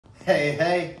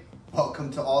Hey,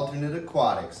 welcome to Alternate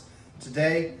Aquatics.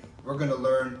 Today, we're gonna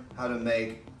learn how to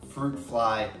make fruit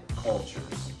fly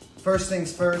cultures. First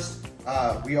things first,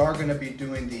 we are gonna be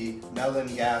doing the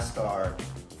Melanogaster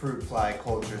fruit fly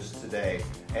cultures today.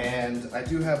 And I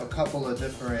do have a couple of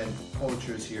different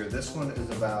cultures here. This one is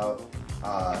about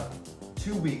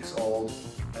 2 weeks old,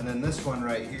 and then this one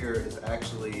right here is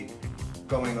actually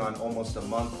going on almost a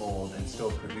month old and still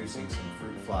producing some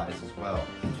fruit flies as well.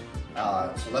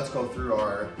 So let's go through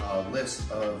our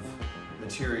list of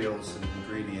materials and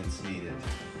ingredients needed.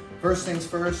 First things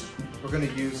first, we're going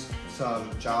to use some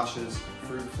Josh's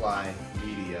fruit fly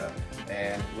media,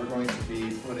 and we're going to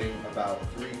be putting about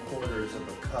 3/4 of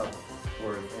a cup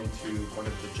worth into one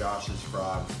of the Josh's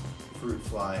Frogs fruit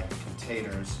fly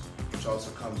containers, which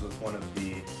also comes with one of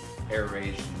the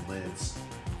aeration lids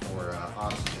for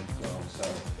oxygen flow. So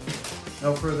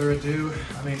no further ado,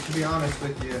 I mean, to be honest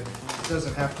with you, it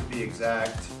doesn't have to be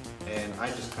exact, and I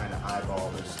just kind of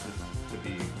eyeball this to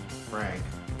be frank.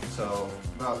 So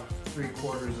about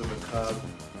 3/4 of a cup,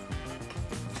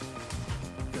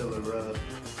 fill her up,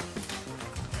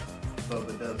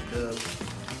 bubba dub dub.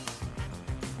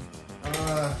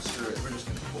 Screw it, we're just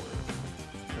gonna pour it.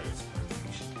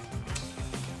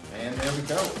 And there we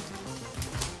go.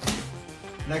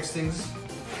 Next things,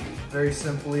 very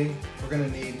simply, we're gonna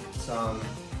need some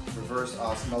reverse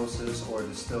osmosis or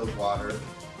distilled water,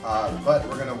 but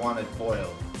we're gonna want it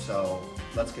boiled. So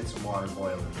let's get some water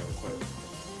boiling real quick.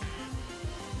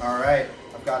 All right,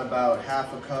 I've got about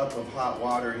 1/2 cup of hot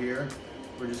water here.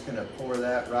 We're just gonna pour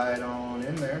that right on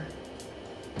in there.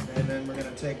 And then we're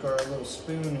gonna take our little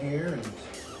spoon here and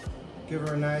give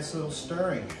her a nice little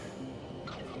stirring.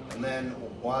 And then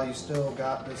while you still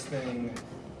got this thing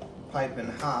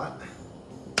piping hot,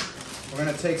 we're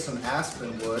gonna take some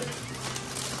aspen wood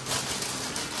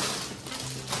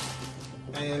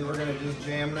and we're gonna just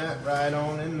jam that right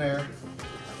on in there.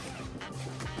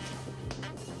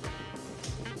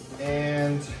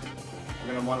 And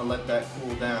we're gonna wanna let that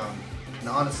cool down. And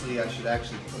honestly, I should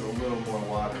actually put a little more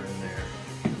water in there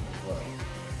as well.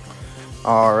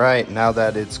 All right, now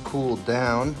that it's cooled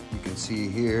down, you can see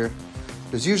here,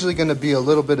 there's usually gonna be a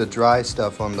little bit of dry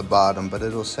stuff on the bottom, but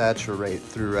it'll saturate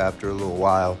through after a little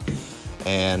while.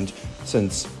 And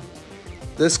since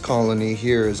this colony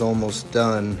here is almost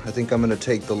done, I think I'm gonna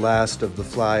take the last of the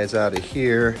flies out of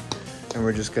here, and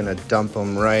we're just gonna dump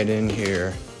them right in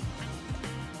here.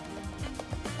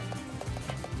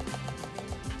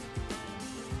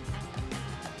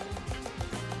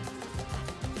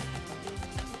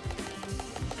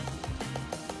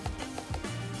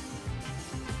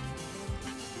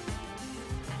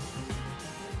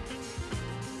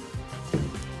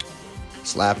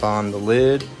 Slap on the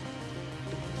lid.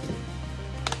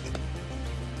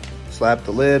 Slap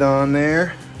the lid on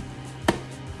there.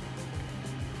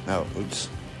 Oh, oops.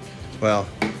 Well,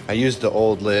 I used the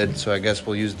old lid, so I guess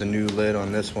we'll use the new lid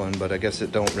on this one, but I guess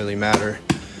it don't really matter.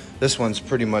 This one's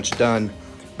pretty much done,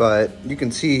 but you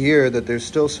can see here that there's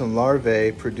still some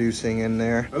larvae producing in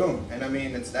there. Boom, and I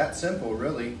mean, it's that simple,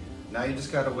 really. Now you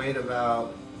just gotta wait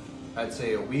about, I'd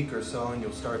say, a week or so, and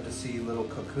you'll start to see little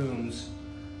cocoons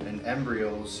and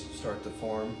embryos start to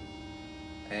form,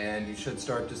 and you should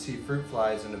start to see fruit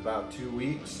flies in about 2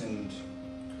 weeks, and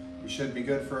you should be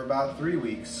good for about 3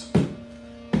 weeks.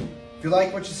 If you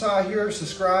like what you saw here,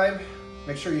 subscribe.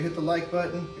 Make sure you hit the like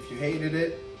button. If you hated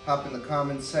it, hop in the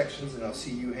comments sections, and I'll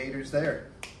see you haters there.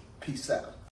 Peace out.